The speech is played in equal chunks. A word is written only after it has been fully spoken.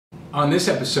On this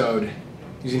episode,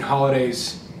 using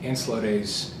holidays and slow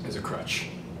days as a crutch.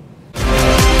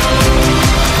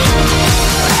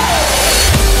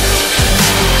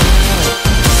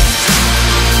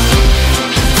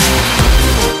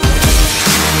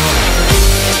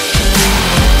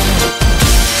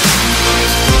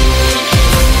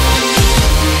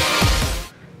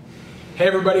 Hey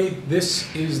everybody,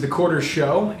 this is The Quarter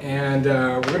Show, and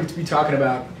we're going to be talking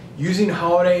about using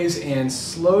holidays and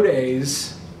slow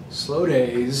days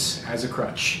as a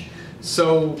crutch.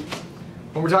 So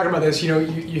when we're talking about this, you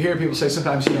hear people say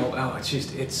sometimes, oh,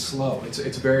 it's slow.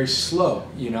 It's very slow,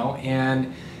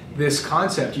 and this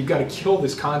concept, you've got to kill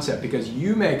this concept because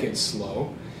you make it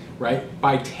slow, right?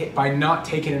 By not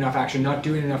taking enough action, not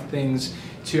doing enough things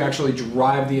to actually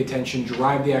drive the attention,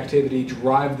 drive the activity,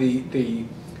 drive the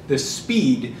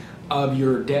speed of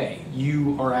your day.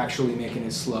 You are actually making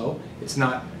it slow. It's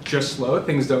not just slow.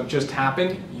 Things don't just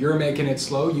happen. You're making it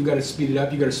slow. You got to speed it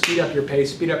up. You got to speed up your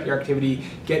pace, speed up your activity,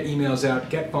 get emails out,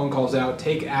 get phone calls out,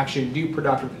 take action, do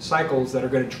productive cycles that are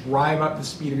going to drive up the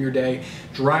speed of your day,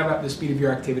 drive up the speed of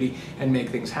your activity, and make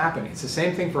things happen. It's the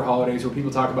same thing for holidays where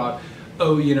people talk about,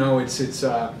 oh,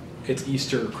 it's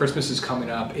Easter, Christmas is coming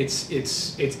up, it's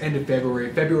end of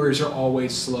February, Februarys are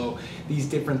always slow, these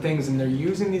different things, and they're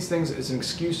using these things as an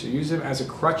excuse, or use them as a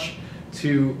crutch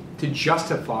to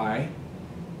justify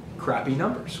crappy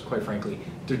numbers, quite frankly,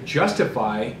 to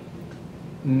justify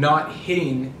not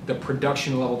hitting the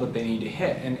production level that they need to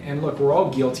hit. And look, we're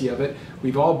all guilty of it.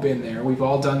 We've all been there. We've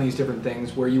all done these different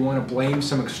things where you want to blame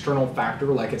some external factor,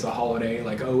 like it's a holiday,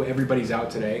 like, oh, everybody's out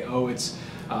today, oh, it's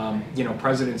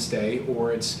President's Day,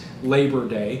 or it's Labor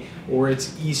Day, or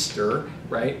it's Easter,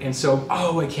 right? And so,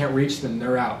 oh, I can't reach them,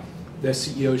 they're out. The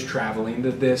CEO's traveling, the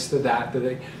this, the that,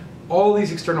 all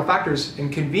these external factors,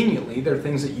 and conveniently, they're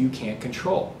things that you can't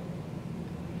control.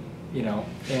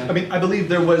 And I mean, I believe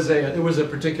there was a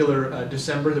particular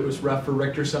December that was rough for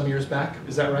Richter some years back.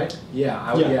 Is that right?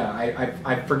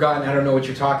 I've forgotten. I don't know what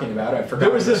you're talking about. I've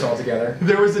forgotten this altogether.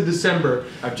 There was a December.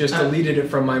 I've just deleted it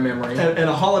from my memory. And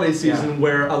a holiday season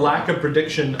where a lack of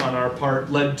prediction on our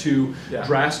part led to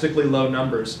drastically low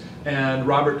numbers. And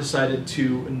Robert decided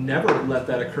to never let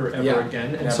that occur ever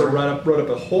again, and so wrote up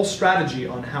a whole strategy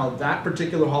on how that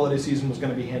particular holiday season was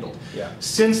going to be handled. Yeah.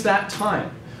 Since that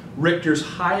time, Richter's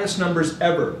highest numbers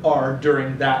ever are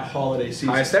during that holiday season.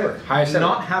 Highest ever.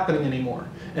 Not happening anymore.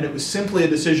 And it was simply a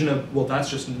decision of, well, that's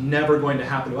just never going to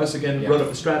happen to us again. Wrote up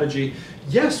a strategy.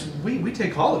 Yes, we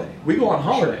take holiday. We go on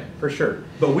holiday. For sure.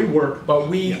 But we work. But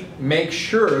we make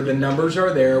sure the numbers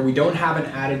are there. We don't have an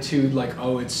attitude like,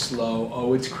 oh, it's slow,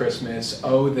 oh, it's Christmas,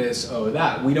 oh, this, oh,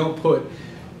 that. We don't put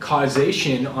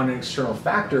causation on an external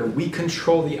factor. We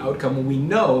control the outcome when we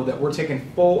know that we're taking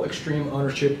full extreme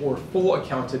ownership or full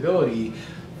accountability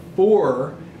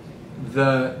for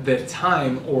the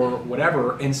time or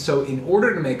whatever. And so in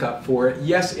order to make up for it,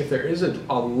 yes, if there is a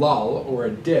lull or a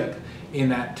dip in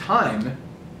that time,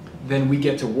 then we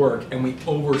get to work and we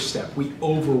overstep, we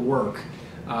overwork,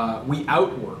 we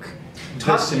outwork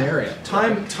this scenario.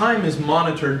 Time is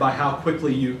monitored by how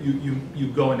quickly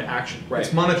you go into action. Right.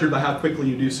 It's monitored by how quickly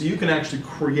you do. So you can actually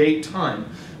create time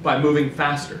by moving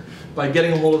faster, by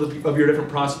getting a hold of your different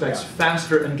prospects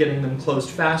faster and getting them closed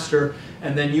faster,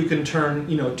 and then you can turn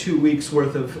 2 weeks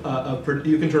worth of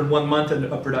you can turn 1 month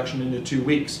of production into 2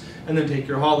 weeks, and then take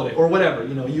your holiday or whatever.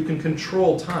 You can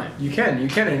control time. You can,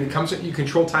 and you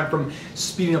control time from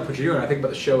speeding up what you're doing. I think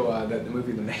about the show, the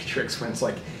movie The Matrix, when it's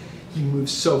like you move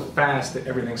so fast that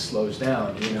everything slows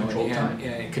down.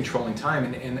 Controlling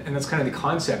time, and that's kind of the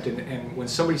concept. And when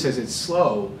somebody says it's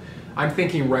slow, I'm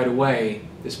thinking right away,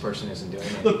 this person isn't doing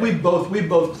it. Look, we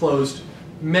both closed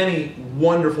many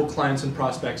wonderful clients and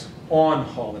prospects on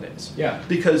holidays. Yeah.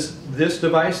 Because this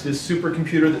device, this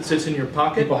supercomputer that sits in your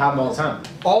pocket, people have them all the time.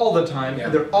 All the time. Yeah.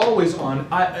 They're always on.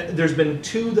 There's been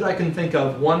 2 that I can think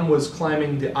of. One was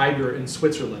climbing the Eiger in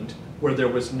Switzerland, where there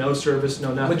was no service,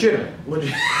 no nothing. Legitimate.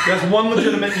 That's one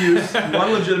legitimate use,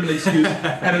 one legitimate excuse,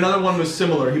 and another one was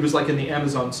similar. He was like in the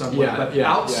Amazon somewhere. But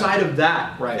outside of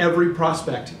that, every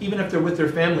prospect, even if they're with their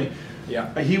family,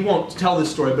 he won't tell this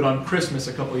story, but on Christmas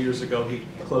a couple of years ago, he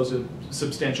closed a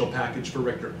substantial package for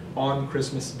Richter on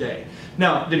Christmas Day.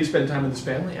 Now, did he spend time with his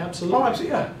family? Absolutely. Oh,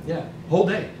 absolutely, yeah. Whole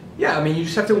day. Yeah, I mean, you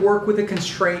just have to work with the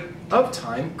constraint of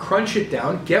time, crunch it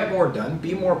down, get more done,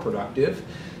 be more productive.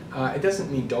 It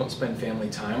doesn't mean don't spend family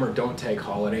time or don't take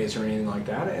holidays or anything like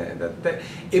that.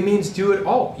 It means do it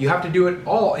all. You have to do it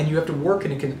all, and you have to work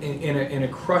in a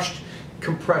crushed,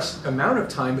 compressed amount of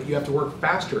time, but you have to work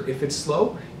faster. If it's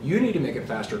slow, You need to make it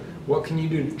faster. What can you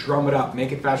do to drum it up,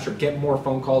 make it faster, get more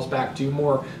phone calls back, do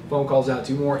more phone calls out,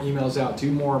 do more emails out,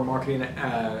 do more marketing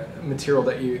material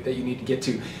that you need to get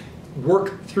to.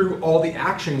 Work through all the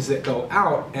actions that go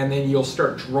out, and then you'll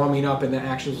start drumming up, and the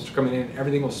actions will start coming in, and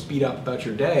everything will speed up about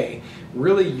your day.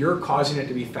 Really, you're causing it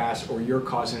to be fast, or you're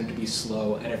causing it to be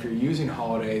slow. And if you're using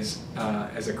holidays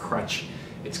as a crutch,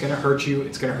 it's going to hurt you.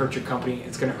 It's going to hurt your company.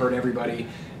 It's going to hurt everybody.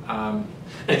 And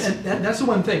that's the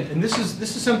one thing. And this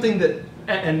is something that,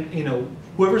 and you know,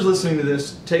 whoever's listening to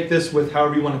this, take this with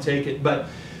however you want to take it. But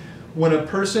when a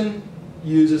person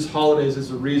uses holidays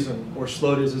as a reason, or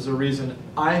slow days as a reason,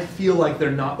 I feel like they're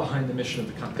not behind the mission of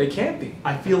the company. They can't be.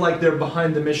 I feel like they're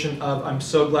behind the mission of, I'm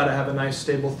so glad I have a nice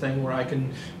stable thing where I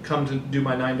can come to do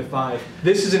my 9 to 5.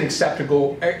 This is an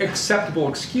acceptable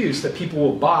excuse that people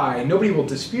will buy. Nobody will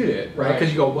dispute it, right?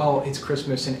 Because you go, well, it's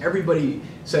Christmas, and everybody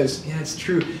says, yeah, it's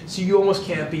true. So you almost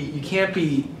can't be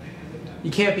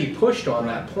pushed on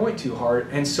that point too hard,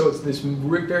 and so it's this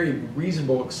very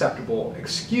reasonable, acceptable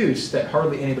excuse that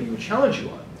hardly anybody would challenge you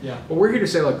on. Yeah. But we're here to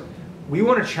say, look, we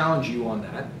want to challenge you on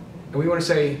that, and we want to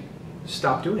say,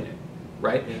 stop doing it,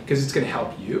 right? Because it's going to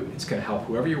help you, it's going to help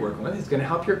whoever you're working with, it's going to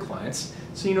help your clients.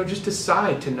 So, you know, just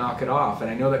decide to knock it off.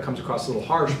 And I know that comes across a little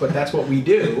harsh, but that's what we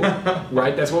do,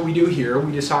 right? That's what we do here.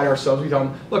 We decide ourselves, we tell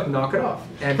them, look, knock it off.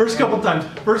 And first couple times,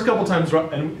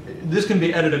 and this can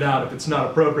be edited out if it's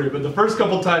not appropriate, but the first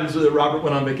couple times that Robert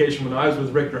went on vacation when I was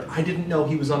with Richter, I didn't know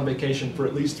he was on vacation for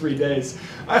at least 3 days.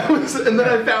 And then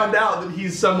I found out that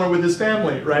he's somewhere with his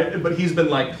family, right? But he's been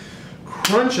like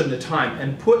crunching the time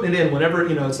and putting it in whenever,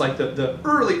 you know, it's like the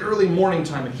early morning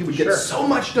time, and he would get so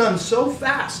much done so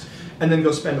fast, and then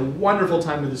go spend a wonderful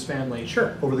time with his family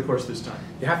over the course of this time.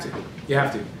 You have to,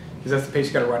 because that's the pace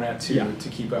you got to run at to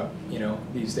keep up, you know,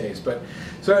 these days. But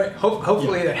so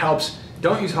hopefully that helps.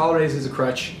 Don't use holidays as a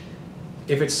crutch.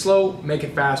 If it's slow, make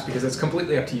it fast, because it's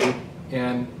completely up to you,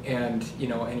 and you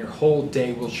know, and your whole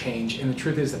day will change. And the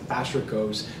truth is, the faster it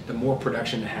goes, the more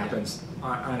production happens.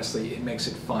 Honestly, it makes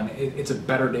it fun. It's a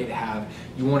better day to have.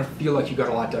 You want to feel like you got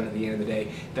a lot done at the end of the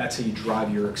day. That's how you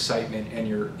drive your excitement and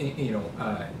your, you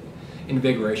know,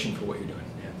 invigoration for what you're doing.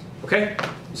 Okay?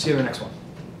 See you in the next one.